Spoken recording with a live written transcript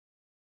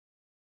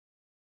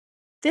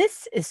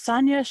This is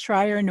Sonia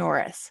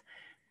Schreier-Norris,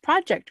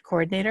 Project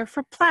Coordinator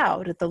for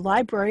Ploud at the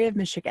Library of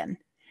Michigan.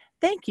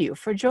 Thank you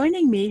for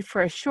joining me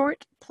for a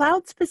short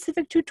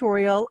Ploud-specific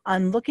tutorial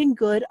on looking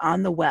good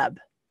on the web.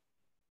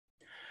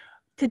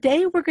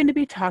 Today, we're going to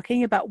be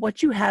talking about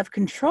what you have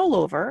control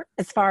over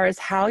as far as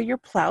how your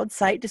Ploud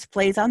site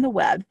displays on the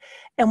web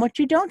and what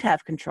you don't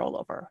have control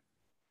over.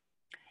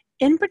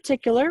 In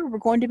particular, we're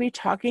going to be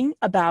talking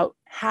about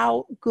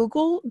how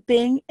Google,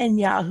 Bing, and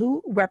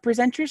Yahoo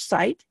represent your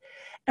site,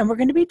 and we're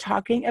going to be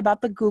talking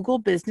about the Google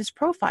Business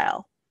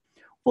Profile.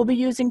 We'll be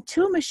using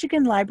two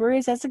Michigan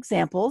libraries as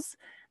examples,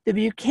 the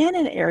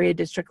Buchanan Area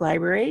District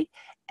Library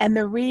and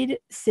the Reed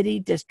City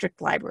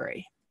District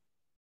Library.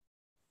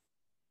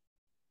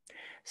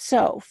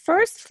 So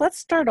first, let's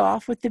start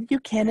off with the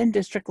Buchanan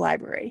District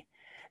Library.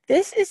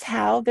 This is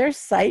how their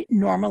site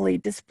normally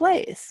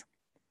displays.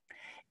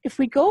 If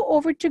we go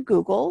over to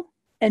Google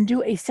and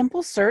do a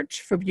simple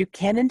search for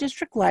Buchanan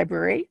District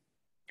Library,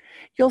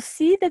 you'll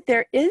see that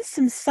there is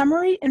some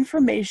summary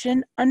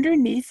information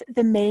underneath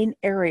the main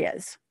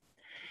areas.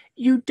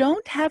 You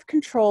don't have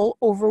control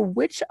over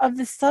which of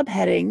the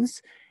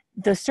subheadings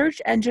the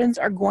search engines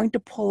are going to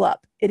pull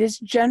up. It is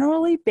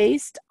generally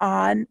based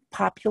on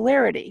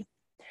popularity.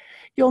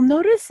 You'll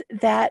notice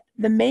that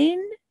the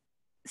main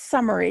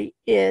summary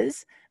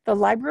is the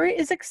library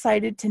is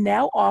excited to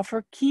now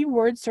offer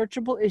keyword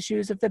searchable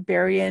issues of the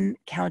Berrien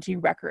County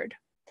Record.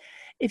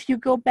 If you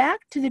go back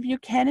to the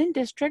Buchanan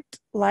District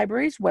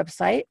Library's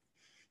website,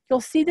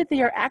 you'll see that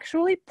they are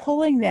actually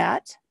pulling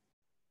that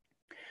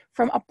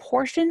from a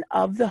portion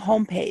of the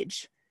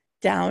homepage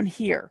down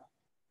here.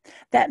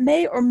 That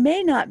may or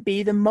may not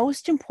be the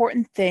most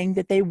important thing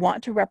that they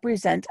want to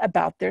represent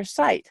about their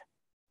site.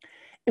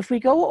 If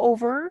we go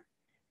over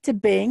to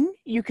Bing,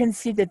 you can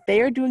see that they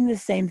are doing the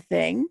same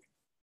thing,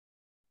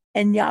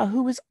 and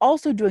Yahoo is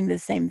also doing the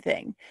same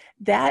thing.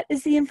 That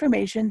is the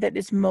information that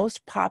is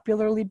most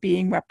popularly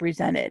being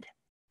represented.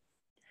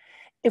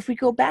 If we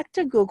go back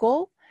to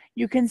Google,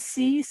 you can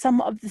see some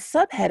of the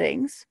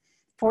subheadings.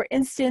 For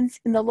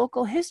instance, in the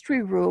local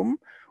history room,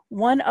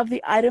 one of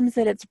the items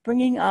that it's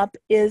bringing up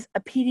is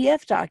a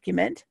PDF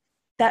document.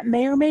 That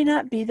may or may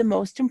not be the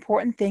most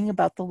important thing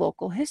about the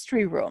local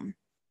history room.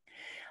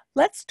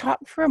 Let's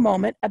talk for a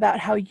moment about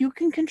how you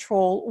can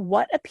control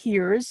what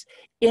appears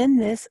in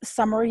this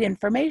summary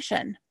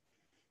information.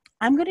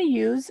 I'm going to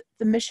use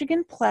the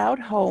Michigan Ploud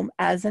Home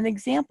as an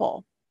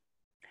example.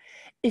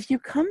 If you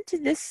come to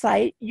this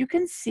site, you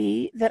can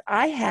see that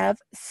I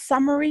have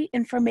summary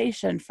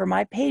information for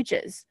my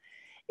pages.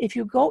 If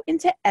you go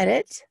into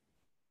Edit,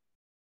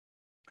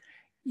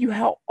 you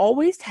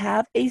always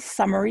have a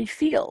summary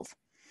field.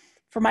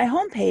 For my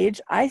homepage,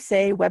 I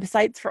say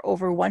websites for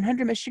over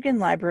 100 Michigan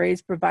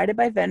libraries provided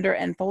by vendor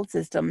Enfold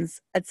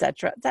Systems,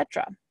 etc.,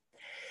 etc.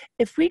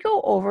 If we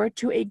go over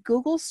to a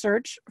Google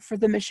search for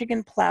the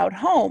Michigan Ploud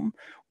Home,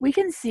 we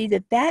can see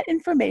that that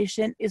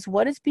information is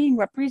what is being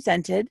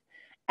represented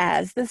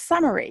as the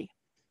summary.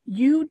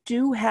 You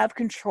do have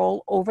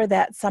control over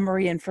that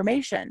summary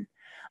information.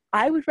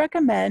 I would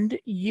recommend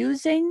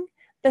using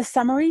the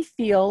summary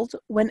field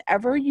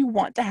whenever you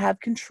want to have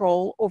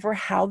control over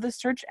how the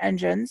search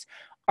engines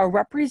are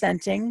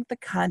representing the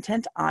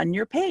content on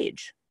your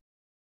page.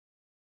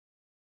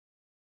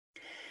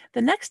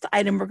 The next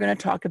item we're going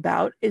to talk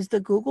about is the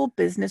Google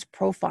Business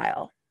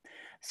Profile.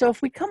 So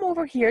if we come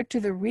over here to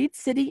the Reed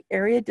City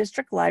Area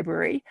District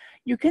Library,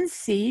 you can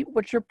see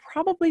what you're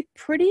probably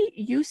pretty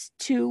used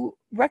to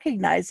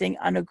recognizing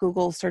on a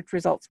Google search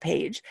results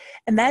page,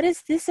 and that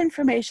is this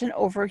information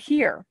over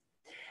here.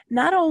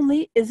 Not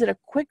only is it a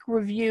quick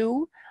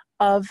review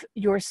of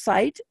your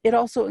site, it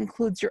also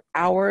includes your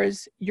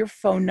hours, your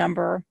phone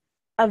number,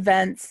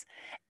 events,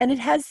 and it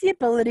has the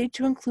ability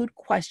to include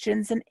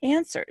questions and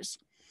answers.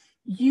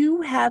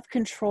 You have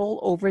control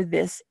over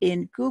this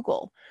in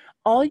Google.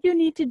 All you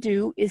need to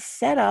do is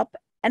set up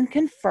and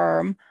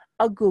confirm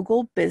a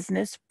Google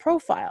Business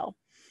Profile.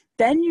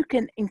 Then you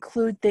can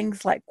include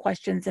things like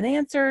questions and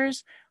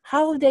answers,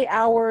 holiday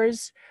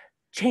hours,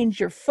 change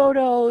your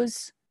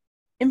photos,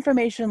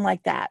 information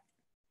like that.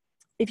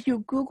 If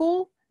you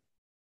Google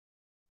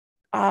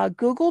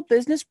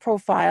Business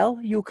Profile,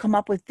 you'll come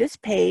up with this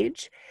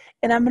page,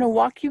 and I'm going to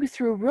walk you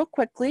through real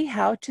quickly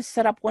how to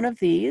set up one of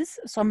these.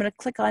 So I'm going to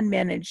click on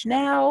Manage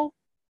Now.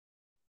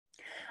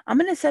 I'm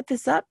going to set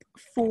this up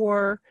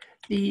for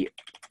the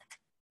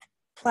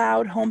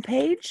Ploud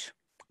homepage.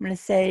 I'm going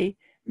to say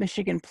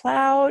Michigan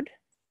Ploud.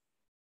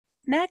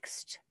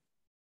 Next.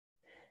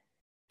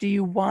 Do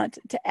you want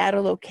to add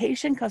a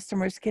location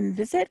customers can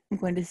visit? I'm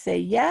going to say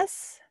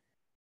yes.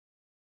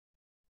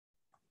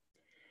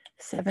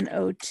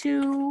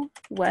 702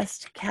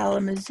 West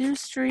Kalamazoo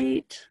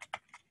Street.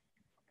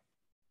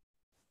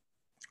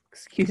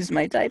 Excuse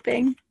my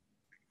typing.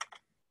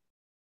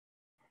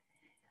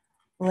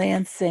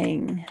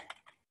 Lansing,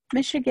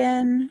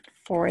 Michigan,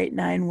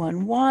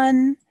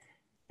 48911.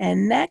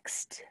 And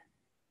next,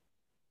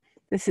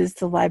 this is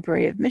the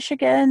Library of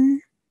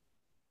Michigan.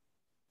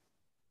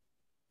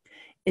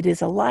 It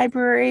is a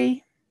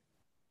library.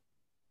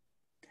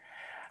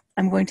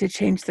 I'm going to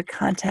change the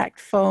contact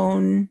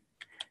phone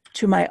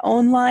to my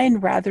own line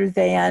rather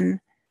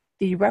than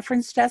the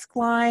reference desk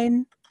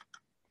line.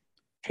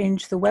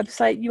 Change the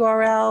website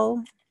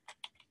URL.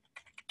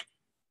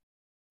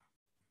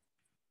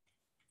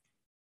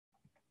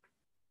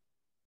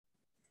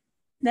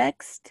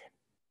 Next.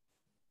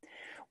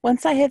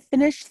 Once I have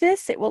finished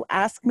this, it will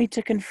ask me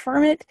to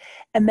confirm it.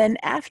 And then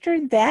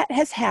after that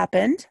has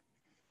happened,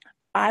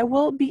 I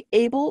will be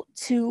able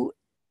to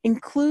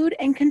include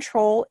and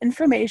control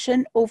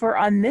information over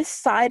on this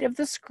side of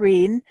the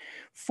screen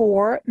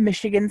for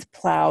Michigan's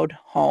Ploud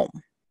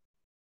Home.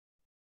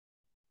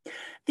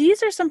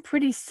 These are some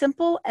pretty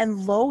simple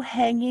and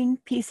low-hanging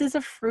pieces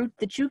of fruit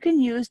that you can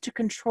use to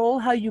control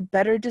how you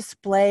better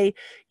display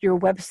your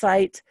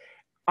website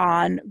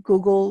on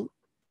Google,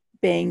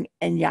 Bing,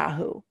 and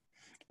Yahoo.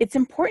 It's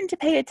important to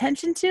pay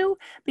attention to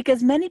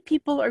because many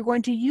people are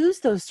going to use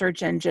those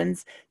search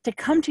engines to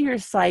come to your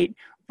site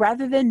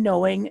rather than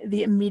knowing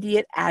the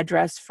immediate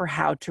address for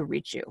how to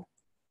reach you.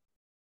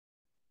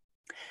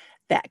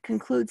 That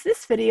concludes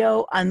this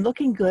video on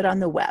looking good on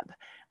the web.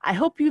 I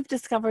hope you've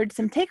discovered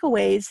some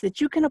takeaways that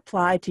you can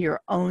apply to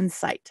your own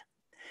site.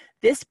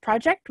 This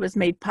project was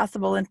made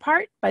possible in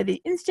part by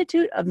the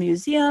Institute of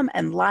Museum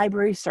and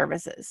Library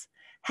Services.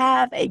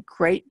 Have a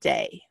great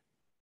day.